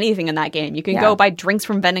literally do anything in that game. You can go buy drinks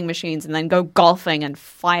from vending machines and then go golfing and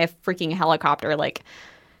fly a freaking helicopter.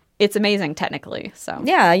 It's amazing, technically. So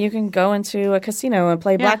yeah, you can go into a casino and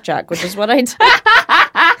play blackjack, which is what I did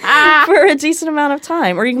for a decent amount of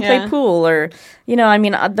time. Or you can play pool, or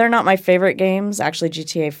they're not my favorite games. Actually,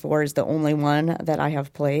 GTA 4 is the only one that I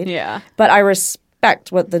have played. Yeah, but I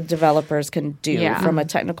respect what the developers can do from a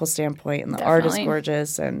technical standpoint, and the art is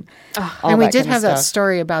gorgeous, and all and we that did kind of have stuff. that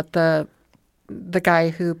story about the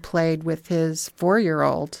guy who played with his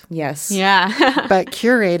 4-year-old. Yes. Yeah. But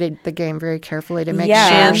curated the game very carefully to make sure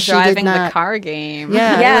and she driving did not... the car game.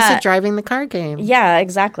 Yeah, it was a driving the car game. Yeah,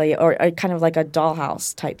 exactly. Or kind of like a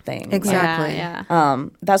dollhouse type thing. Exactly.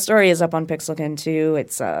 That story is up on Pixelkin too.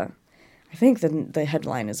 It's I think the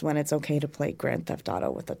headline is when it's okay to play Grand Theft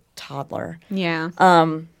Auto with a toddler. Yeah.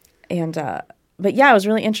 But yeah, it was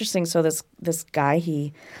really interesting. So this guy,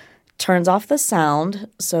 he turns off the sound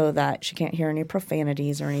so that she can't hear any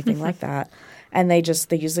profanities or anything like that. and they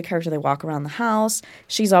use the character. They walk around the house.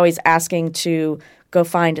 She's always asking to go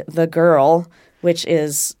find the girl, which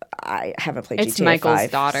is I haven't played GTA 5. It's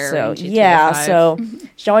Michael's daughter. So in GTA yeah, 5. so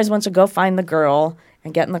she always wants to go find the girl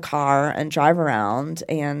and get in the car and drive around,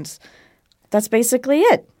 and that's basically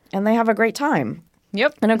it. And they have a great time.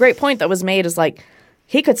 Yep. And a great point that was made is like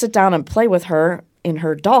he could sit down and play with her in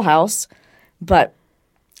her dollhouse, but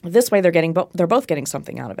this way they're both getting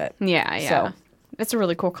something out of it. Yeah. So it's a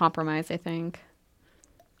really cool compromise, I think.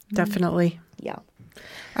 Definitely. yeah.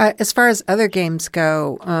 As far as other games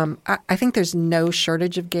go, I think there's no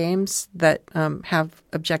shortage of games that have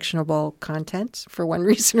objectionable content for one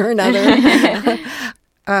reason or another.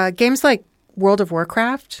 Games like World of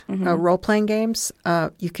Warcraft, role-playing games,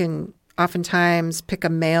 you can oftentimes pick a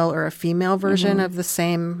male or a female version of the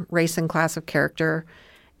same race and class of character.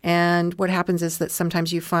 And what happens is that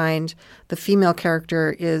sometimes you find the female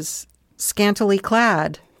character is scantily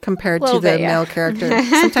clad compared to the male character.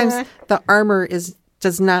 Sometimes the armor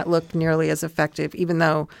does not look nearly as effective, even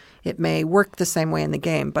though it may work the same way in the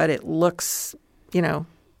game, but it looks,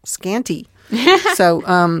 scanty. So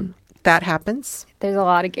that happens. There's a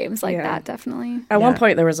lot of games like that, definitely. At one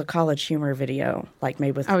point, there was a College Humor video, like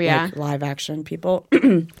made with like, live action people,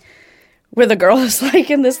 where the girl is like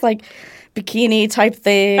in this like bikini type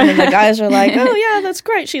thing, and the guys are like, "Oh yeah, that's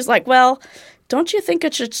great." She's like, "Well, don't you think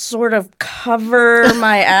it should sort of cover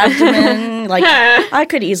my abdomen? Like, I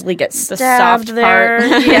could easily get stabbed there."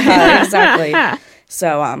 Yeah, exactly.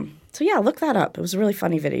 So yeah, look that up. It was a really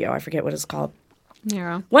funny video. I forget what it's called.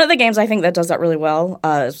 Yeah. One of the games I think that does that really well,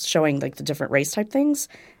 showing like the different race type things,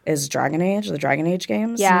 is Dragon Age, the Dragon Age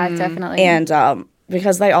games. Yeah, definitely. And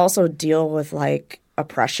because they also deal with like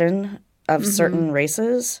oppression of certain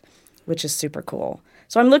races, which is super cool.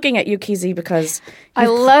 So I'm looking at you, Kizzy, because I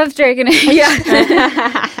love Dragon Age.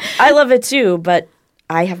 Yeah, I love it too, but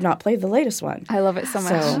I have not played the latest one. I love it so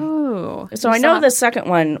much. So I know the second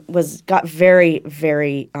one got very,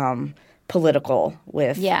 very political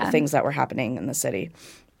with things that were happening in the city.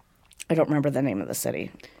 I don't remember the name of the city.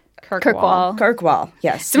 Kirkwall,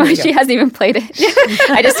 yes. So she hasn't even played it.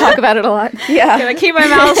 I just talk about it a lot. Yeah. Gonna keep my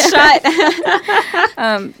mouth shut.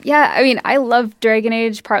 I mean, I love Dragon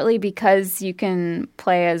Age partly because you can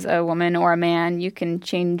play as a woman or a man. You can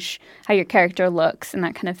change how your character looks and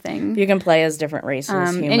that kind of thing. You can play as different races,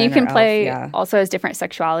 human and you can or play elf, also as different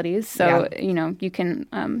sexualities. So, you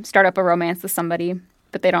can start up a romance with somebody,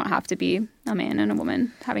 but they don't have to be a man and a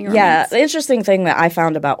woman having a romance. Yeah, the interesting thing that I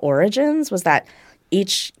found about Origins was that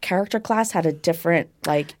each character class had a different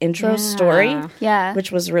like intro story, which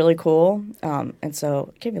was really cool. And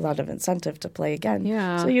so it gave me a lot of incentive to play again.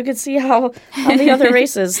 Yeah. So you could see how the other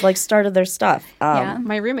races like started their stuff.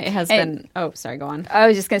 My roommate has been. Oh, sorry. Go on. I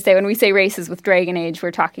was just gonna say when we say races with Dragon Age,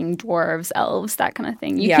 we're talking dwarves, elves, that kind of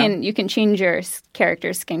thing. You can change your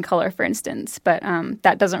character's skin color, for instance, but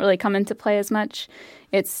that doesn't really come into play as much.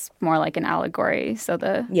 It's more like an allegory. So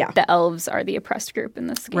the elves are the oppressed group in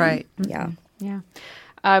this game. Right. Yeah. Yeah.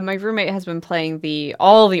 My roommate has been playing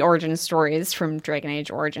all the origin stories from Dragon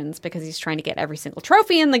Age Origins because he's trying to get every single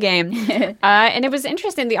trophy in the game. And it was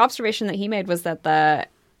interesting. The observation that he made was that the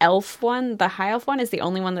elf one, the high elf one, is the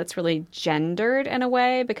only one that's really gendered in a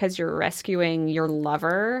way because you're rescuing your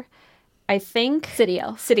lover. I think City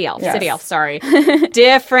elf, sorry.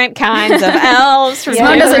 Different kinds of elves. From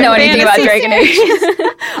Simone doesn't know anything about Dragon Age.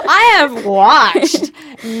 I have watched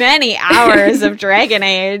many hours of Dragon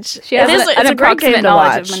Age. She has an approximate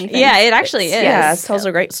knowledge of many things. Yeah, it actually is. Yeah, it tells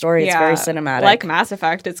a great story. It's very cinematic. Like Mass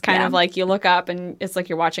Effect, it's kind of like you look up and it's like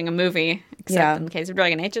you're watching a movie. Except in the case of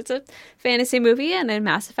Dragon Age, it's a fantasy movie, and in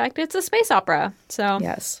Mass Effect, it's a space opera. So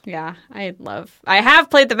yeah, I have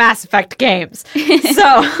played the Mass Effect games. So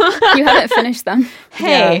you haven't finished them.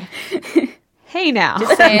 Hey now.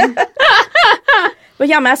 Just saying. But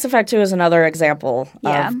yeah, Mass Effect 2 is another example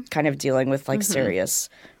of kind of dealing with like serious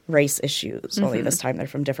race issues. Only this time they're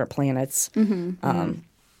from different planets.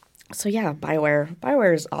 So yeah,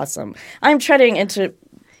 BioWare is awesome. I'm treading into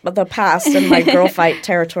the past in my girl fight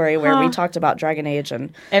territory where we talked about Dragon Age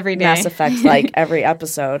and every day. Mass Effect like every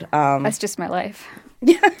episode. That's just my life.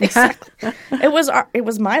 Yeah, exactly. It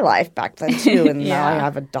was my life back then too, and now I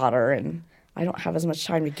have a daughter and I don't have as much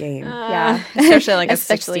time to game. Especially like a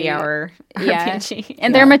 60-hour RPG.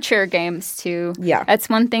 And they're mature games too. Yeah. That's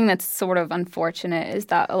one thing that's sort of unfortunate is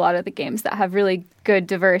that a lot of the games that have really good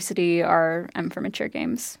diversity are for mature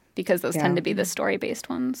games because those tend to be the story-based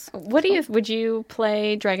ones. Would you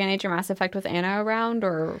play Dragon Age or Mass Effect with Anna around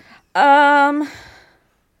or? I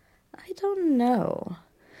don't know.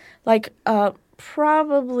 Like,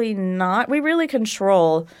 probably not. We really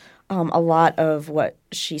control a lot of what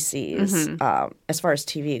she sees as far as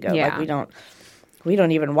TV goes. Like we don't we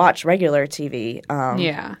don't even watch regular TV.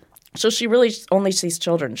 Yeah. So she really only sees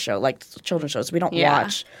children's shows. We don't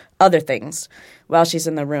watch other things while she's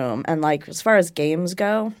in the room. And like as far as games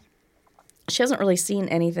go, she hasn't really seen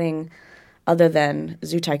anything other than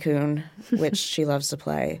Zoo Tycoon, which she loves to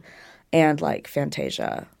play, and like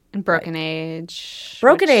Fantasia. And Broken Age.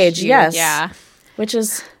 Yes. Yeah. Which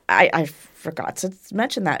is, I forgot to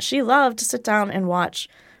mention that. She loved to sit down and watch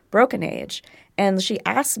Broken Age. And she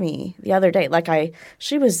asked me the other day,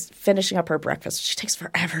 she was finishing up her breakfast. She takes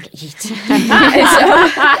forever to eat. And so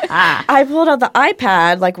I pulled out the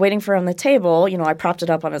iPad, like waiting for her on the table. You know, I propped it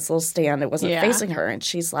up on its little stand. It wasn't facing her. And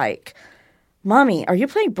she's like, Mommy, are you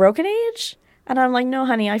playing Broken Age? And I'm like, no,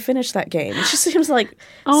 honey, I finished that game. And she seems like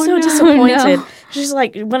disappointed. No. She's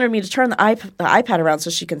like, wanted me to turn the iPad around so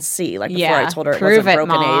she can see, like before I told her it wasn't Broken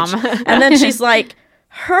Mom. Age. And then she's like,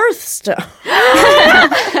 Hearthstone.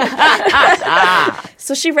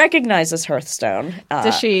 So she recognizes Hearthstone.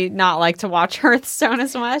 Does she not like to watch Hearthstone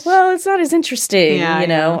as much? Well, it's not as interesting, you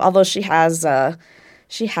know. Although she has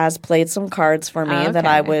played some cards for me that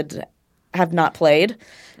I would have not played.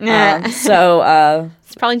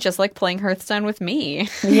 It's probably just like playing Hearthstone with me.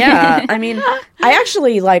 Yeah, I mean, I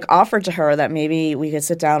actually offered to her that maybe we could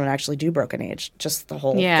sit down and actually do Broken Age, just the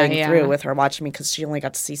whole thing through with her watching me because she only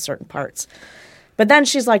got to see certain parts. But then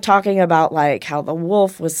she's like talking about like how the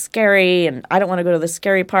wolf was scary and I don't want to go to the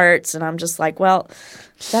scary parts. And I'm just like, well,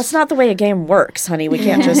 that's not the way a game works, honey. We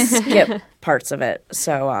can't just skip parts of it.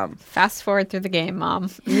 So fast forward through the game,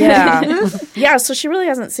 Mom. Yeah. Yeah, so she really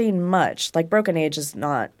hasn't seen much. Like Broken Age is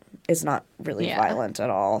not really violent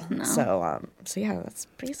at all. No. So yeah, that's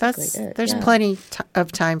basically it. There's plenty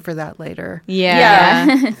of time for that later.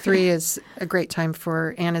 Yeah. 3 is a great time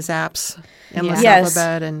for Anna's apps, Endless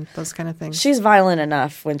Alphabet, and those kind of things. She's violent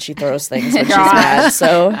enough when she throws things when she's mad.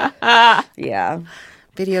 So, yeah.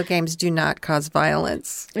 Video games do not cause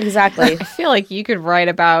violence. Exactly. I feel like you could write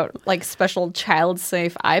about like special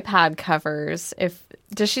child-safe iPad covers.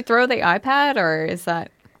 Does she throw the iPad or is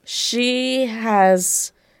that... She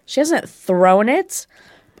hasn't thrown it,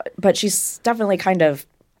 but she's definitely kind of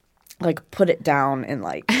like put it down in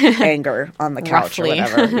like anger on the couch or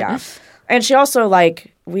whatever. Yeah. And she also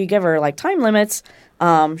we give her like time limits.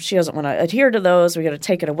 She doesn't want to adhere to those. We got to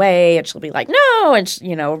take it away, and she'll be like, "No,"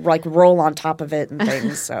 and like roll on top of it and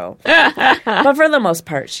things. So, but for the most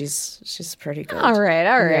part, she's pretty good. All right.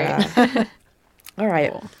 Yeah. All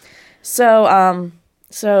right. Cool.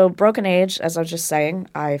 So Broken Age, as I was just saying,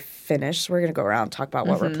 I finished. We're going to go around and talk about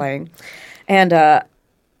what we're playing. And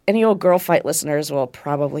any old girl fight listeners will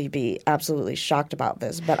probably be absolutely shocked about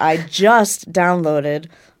this, but I just downloaded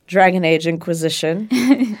Dragon Age Inquisition.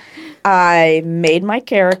 I made my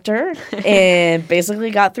character and basically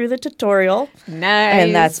got through the tutorial. Nice.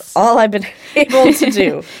 And that's all I've been able to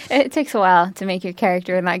do. It takes a while to make your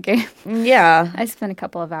character in that game. Yeah. I spent a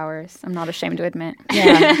couple of hours. I'm not ashamed to admit.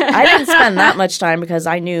 Yeah. I didn't spend that much time because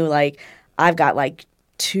I knew I've got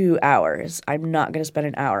 2 hours. I'm not going to spend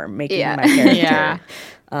an hour making my character.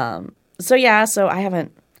 Yeah. So I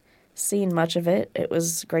haven't seen much of it. It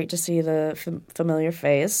was great to see the familiar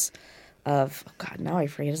face of, oh God, now I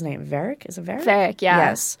forget his name. Varric? Is it Varric? Varric, yeah.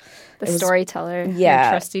 Yes. The storyteller. Yeah.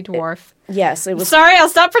 The trusty dwarf. Yes, it was. Sorry, I'll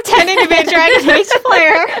stop pretending to be a Dragon Age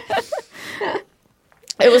player.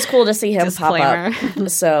 It was cool to see him Disclaimer. pop up.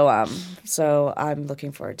 So I'm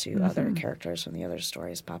looking forward to other characters from the other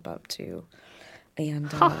stories pop up too.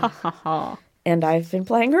 And and I've been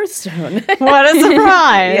playing Hearthstone. What a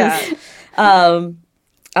surprise!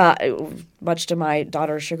 Much to my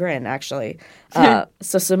daughter's chagrin, actually.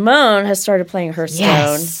 So Simone has started playing Hearthstone.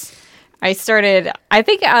 Yes. I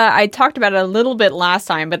think I talked about it a little bit last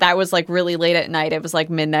time, but that was really late at night. It was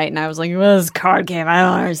midnight, and I was like, well, this card game, I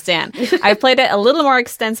don't understand. I've played it a little more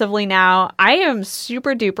extensively now. I am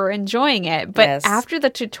super duper enjoying it, but after the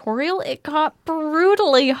tutorial, it got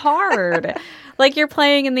brutally hard. You're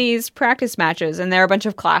playing in these practice matches, and there are a bunch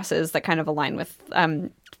of classes that kind of align with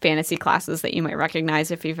fantasy classes that you might recognize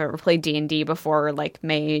if you've ever played D&D before, like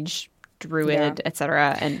Mage, Druid,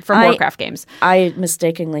 etc. And from Warcraft games. I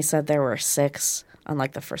mistakenly said there were 6.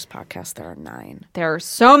 Unlike the first podcast, there are 9. There are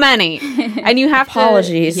so many. And you have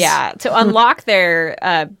Apologies. to unlock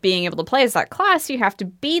their being able to play as that class, you have to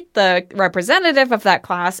beat the representative of that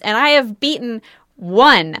class. And I have beaten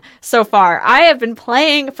 1 so far. I have been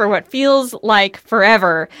playing for what feels like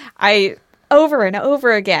forever. Over and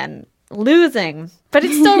over again, losing, but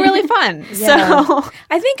it's still really fun. So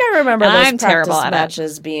I think I remember those I'm terrible practice at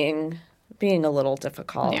matches being being a little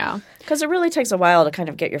difficult. Yeah. Because it really takes a while to kind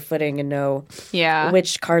of get your footing and know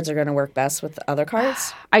which cards are going to work best with the other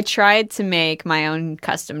cards. I tried to make my own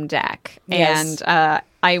custom deck, and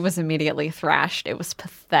I was immediately thrashed. It was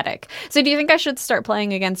pathetic. So do you think I should start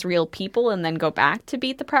playing against real people and then go back to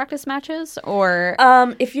beat the practice matches? Or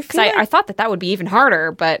if you feel I thought that would be even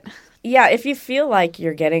harder, but... Yeah, if you feel like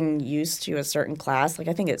you're getting used to a certain class, like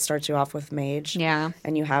I think it starts you off with mage,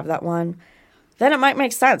 and you have that one, then it might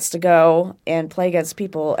make sense to go and play against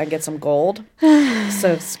people and get some gold.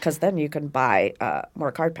 Because then you can buy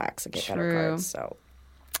more card packs and get better cards. So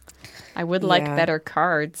I would like better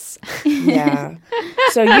cards. Yeah.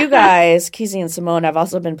 So you guys, Kizzy and Simone, have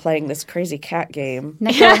also been playing this crazy cat game.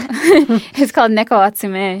 It's called Neko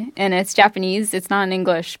Atsume, and it's Japanese. It's not in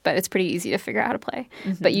English, but it's pretty easy to figure out how to play.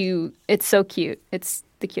 But it's so cute. It's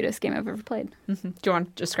the cutest game I've ever played. Do you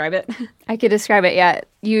want to describe it? I could describe it, yeah.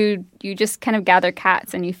 You just kind of gather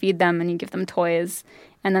cats, and you feed them, and you give them toys.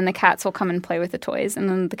 And then the cats will come and play with the toys. And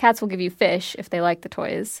then the cats will give you fish if they like the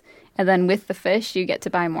toys. And then with the fish, you get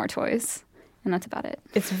to buy more toys. And that's about it.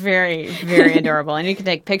 It's very, very adorable. And you can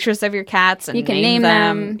take pictures of your cats and you can name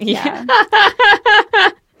them. Yeah.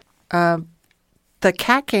 The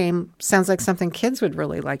cat game sounds like something kids would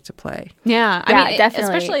really like to play. Yeah. I mean,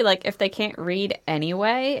 definitely. Especially like if they can't read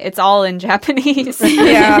anyway. It's all in Japanese. But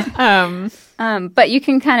you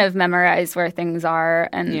can kind of memorize where things are.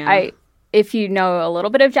 And if you know a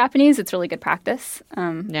little bit of Japanese, it's really good practice.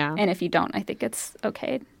 And if you don't, I think it's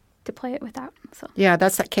okay to play it without. So yeah,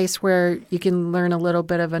 that's that case where you can learn a little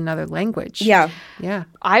bit of another language. Yeah.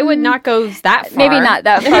 I would not go that far. Maybe not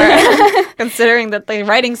that far. Considering that the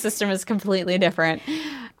writing system is completely different.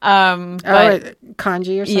 But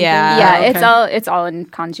kanji or something? Yeah, okay. it's all in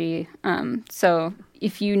kanji. So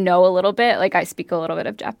if you know a little bit, like I speak a little bit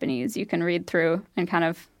of Japanese, you can read through and kind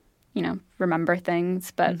of, remember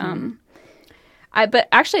things. But But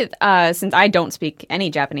actually, since I don't speak any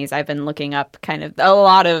Japanese, I've been looking up kind of a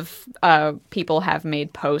lot of people have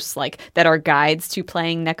made posts that are guides to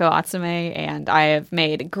playing Neko Atsume, and I have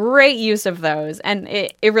made great use of those. And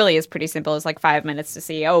it really is pretty simple. It's 5 minutes to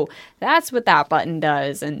see, that's what that button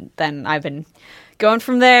does. And then I've been going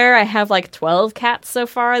from there. I have 12 cats so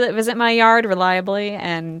far that visit my yard reliably,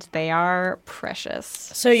 and they are precious.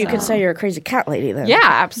 So you could say you're a crazy cat lady then. Yeah,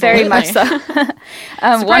 absolutely. Very much so.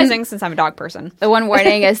 Surprising since I'm a dog person. The one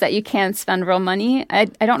warning is that you can't spend real money. I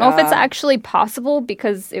don't know if it's actually possible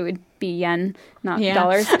because it would be yen, not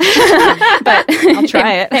dollars. But I'll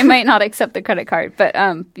try it. They might not accept the credit card, but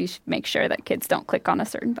you should make sure that kids don't click on a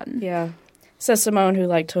certain button. Yeah. So Simone, who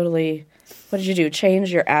totally, what did you do?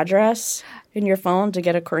 Change your address in your phone to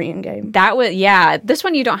get a Korean game? That was, this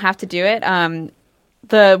one you don't have to do it.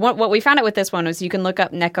 What we found out with this one was you can look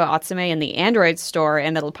up Neko Atsume in the Android store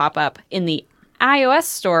and it'll pop up. In the iOS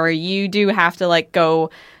store, you do have to go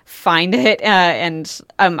find it.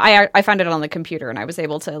 I found it on the computer and I was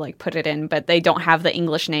able to put it in, but they don't have the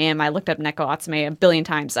English name. I looked up Neko Atsume a billion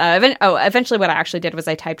times. Eventually what I actually did was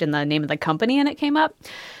I typed in the name of the company and it came up.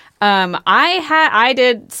 I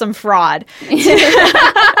did some fraud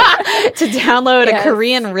to download a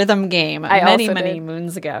Korean rhythm game many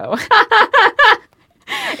moons ago.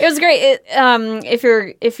 It was great.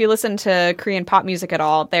 If you listen to Korean pop music at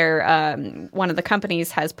all, one of the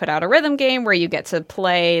companies has put out a rhythm game where you get to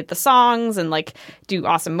play the songs and do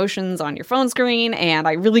awesome motions on your phone screen. And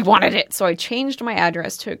I really wanted it, so I changed my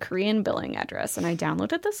address to a Korean billing address, and I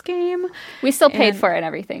downloaded this game. We still paid for it and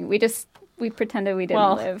everything. We pretended we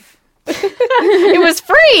didn't live. It was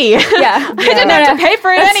free. Yeah. I didn't have to pay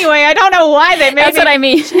for it anyway. I don't know why they made That's what I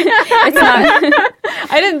mean. It's not.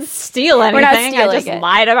 I didn't steal anything. I just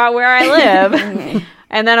lied about where I live.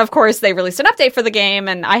 And then, of course, they released an update for the game,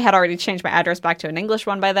 and I had already changed my address back to an English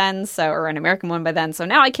one by then, or an American one by then. So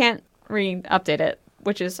now I can't re-update it,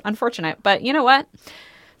 which is unfortunate. But you know what?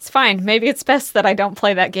 It's fine. Maybe it's best that I don't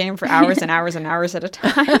play that game for hours and hours and hours at a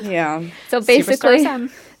time. Yeah. So basically,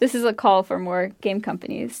 this is a call for more game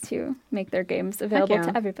companies to make their games available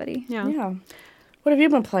to everybody. Yeah. What have you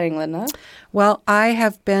been playing, Linda? Well, I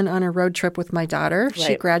have been on a road trip with my daughter. Right.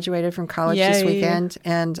 She graduated from college this weekend,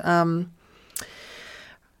 and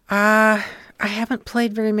I haven't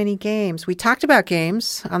played very many games. We talked about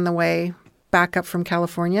games on the way back up from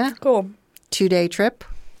California. Cool. 2-day trip.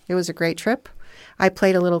 It was a great trip. I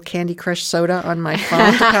played a little Candy Crush Soda on my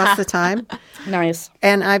phone to pass the time. Nice.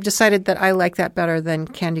 And I've decided that I like that better than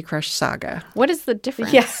Candy Crush Saga. What is the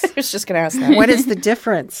difference? Yes, I was just going to ask that. What is the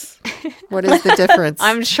difference? What is the difference?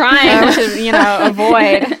 I'm trying to,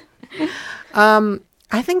 avoid.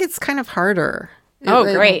 I think it's kind of harder.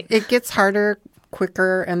 Great. It gets harder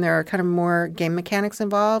quicker, and there are kind of more game mechanics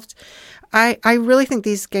involved. I really think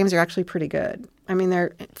these games are actually pretty good. I mean,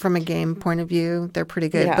 they're from a game point of view, they're pretty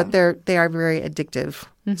good, but they are very addictive.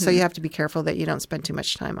 So you have to be careful that you don't spend too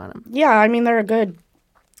much time on them. Yeah, I mean, they're a good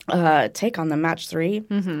take on the match 3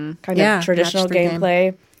 kind of traditional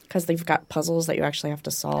gameplay because they've got puzzles that you actually have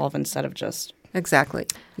to solve instead of just exactly.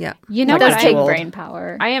 Yeah, you know, it does take brain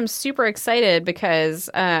power. I am super excited because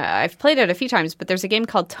I've played it a few times, but there's a game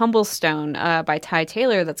called Tumblestone by Ty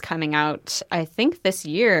Taylor that's coming out, I think, this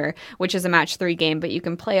year, which is a match 3 game, but you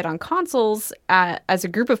can play it on consoles as a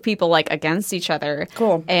group of people, like, against each other.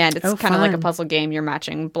 Cool. And it's kind of like a puzzle game. You're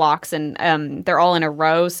matching blocks, and they're all in a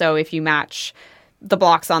row, so if you match the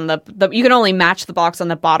blocks on the you can only match the blocks on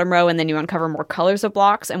the bottom row, and then you uncover more colors of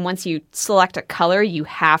blocks, and once you select a color you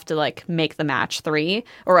have to like make the match 3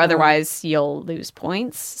 or otherwise you'll lose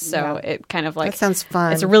points. So it kind of like, that sounds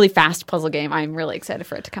fun. It's a really fast puzzle game. I'm really excited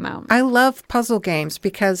for it to come out. I love puzzle games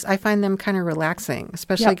because I find them kind of relaxing,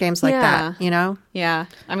 especially games like that, you know? Yeah,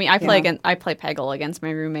 I mean, I play Peggle against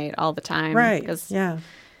my roommate all the time, right? Because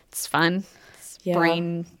it's fun. It's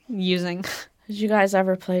brain using. Did you guys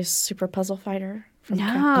ever play Super Puzzle Fighter?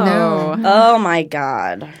 No. Oh my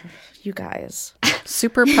God. You guys.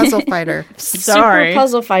 Super Puzzle Fighter. Sorry. Super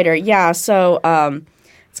Puzzle Fighter. Yeah. So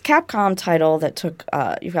it's a Capcom title that took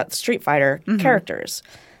you've got the Street Fighter characters.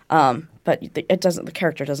 But the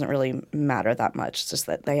character doesn't really matter that much. It's just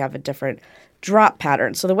that they have a different drop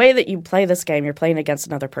pattern. So the way that you play this game, you're playing against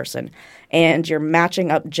another person and you're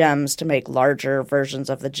matching up gems to make larger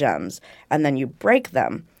versions of the gems, and then you break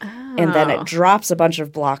them. And then it drops a bunch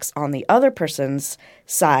of blocks on the other person's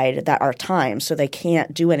side that are timed, so they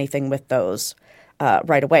can't do anything with those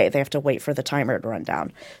right away. They have to wait for the timer to run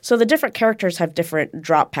down. So the different characters have different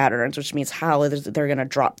drop patterns, which means how they're going to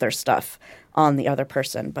drop their stuff on the other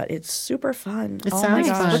person. But it's super fun. It sounds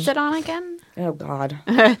fun. What's it on again? Oh, God.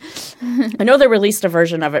 I know they released a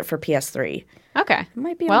version of it for PS3. Okay. It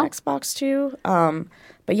might be on Xbox, too.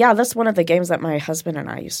 But yeah, that's one of the games that my husband and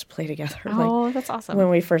I used to play together. Oh, that's awesome. When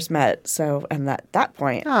we first met. So, and at that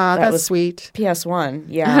point, that was sweet. PS1,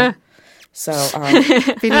 yeah. So,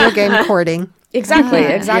 video game courting. Exactly.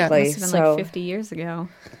 Yeah, must have been like 50 50 years ago.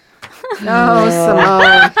 Oh,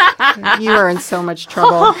 Simone, you are in so much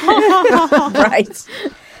trouble. Right.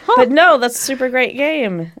 But no, that's a super great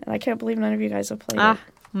game. And I can't believe none of you guys have played it.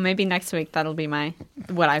 Maybe next week that'll be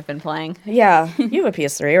what I've been playing. Yeah. You have a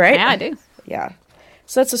PS3, right? Yeah, I do. Yeah.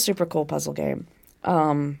 So that's a super cool puzzle game.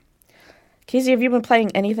 Keezy, have you been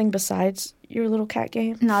playing anything besides your little cat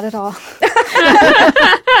game? Not at all.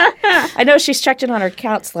 I know she's checked in on her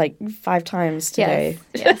cats like 5 times today.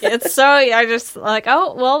 Yes. It's so, I just like,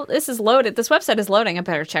 oh, well, this is loaded. This website is loading. I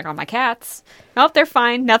better check on my cats. Nope, they're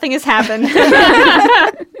fine. Nothing has happened.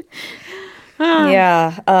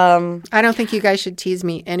 Yeah. I don't think you guys should tease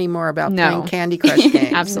me anymore about playing Candy Crush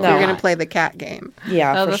games. Absolutely. You're going to play the cat game.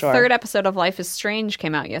 Yeah, for the sure. 3rd episode of Life is Strange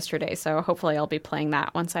came out yesterday, so hopefully I'll be playing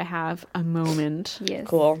that once I have a moment. Yes.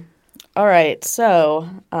 Cool. All right. So,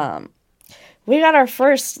 we got our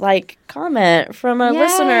first comment from a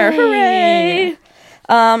listener. Hooray!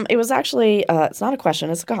 It was actually it's not a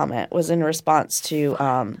question, it's a comment. It was in response to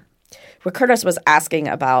where Curtis was asking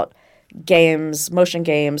about games, motion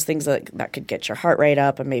games, things that could get your heart rate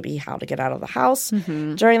up, and maybe how to get out of the house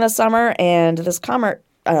during the summer. And this comment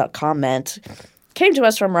came to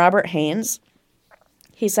us from Robert Haynes.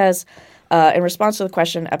 He says, in response to the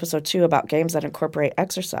question, episode 2, about games that incorporate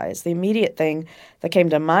exercise, the immediate thing that came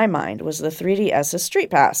to my mind was the 3DS's Street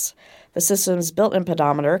Pass. The system's built-in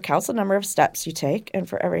pedometer counts the number of steps you take, and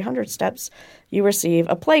for every 100 steps, you receive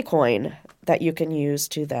a play coin that you can use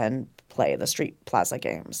to then play the Street Plaza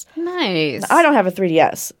games. Nice. I don't have a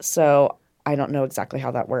 3DS, so I don't know exactly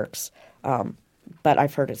how that works, but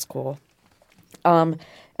I've heard it's cool. And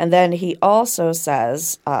then he also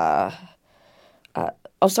says, he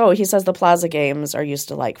says the Plaza games are used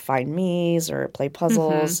to find me's or play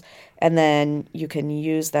puzzles, and then you can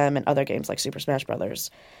use them in other games like Super Smash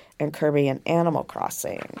Brothers and Kirby and Animal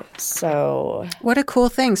Crossing. So what a cool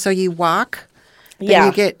thing! So you walk, then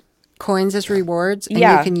you get coins as rewards, and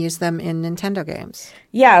you can use them in Nintendo games.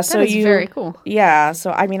 Yeah, so that is very cool. Yeah,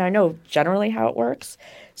 so I mean, I know generally how it works.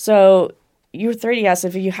 So your 3DS,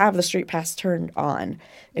 if you have the Street Pass turned on,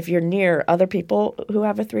 if you're near other people who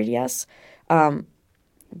have a 3DS,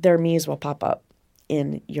 their Mii's will pop up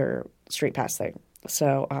in your Street Pass thing.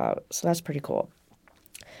 So that's pretty cool.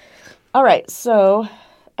 All right, so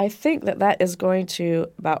I think that is going to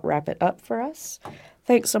about wrap it up for us.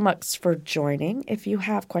 Thanks so much for joining. If you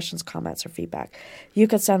have questions, comments, or feedback, you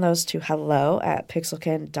can send those to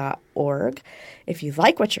hello@pixelkin.org. If you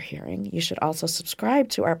like what you're hearing, you should also subscribe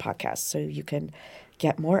to our podcast so you can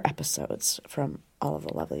get more episodes from all of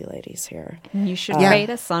the lovely ladies here. You should rate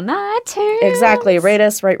us on iTunes. Exactly. Rate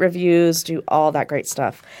us, write reviews, do all that great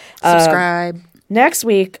stuff. Subscribe. Next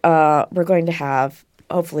week, we're going to have,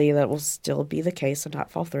 hopefully that will still be the case and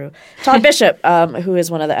not fall through, Todd Bishop, who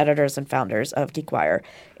is one of the editors and founders of GeekWire,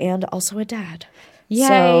 and also a dad. Yay.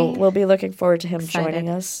 So we'll be looking forward to him joining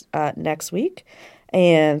us next week.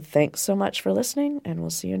 And thanks so much for listening, and we'll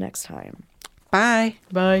see you next time. Bye.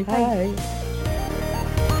 Bye. Bye.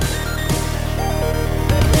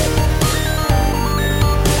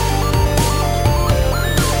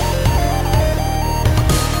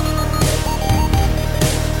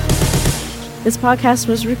 This podcast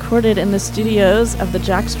was recorded in the studios of the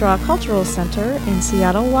Jack Straw Cultural Center in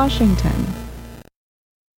Seattle, Washington.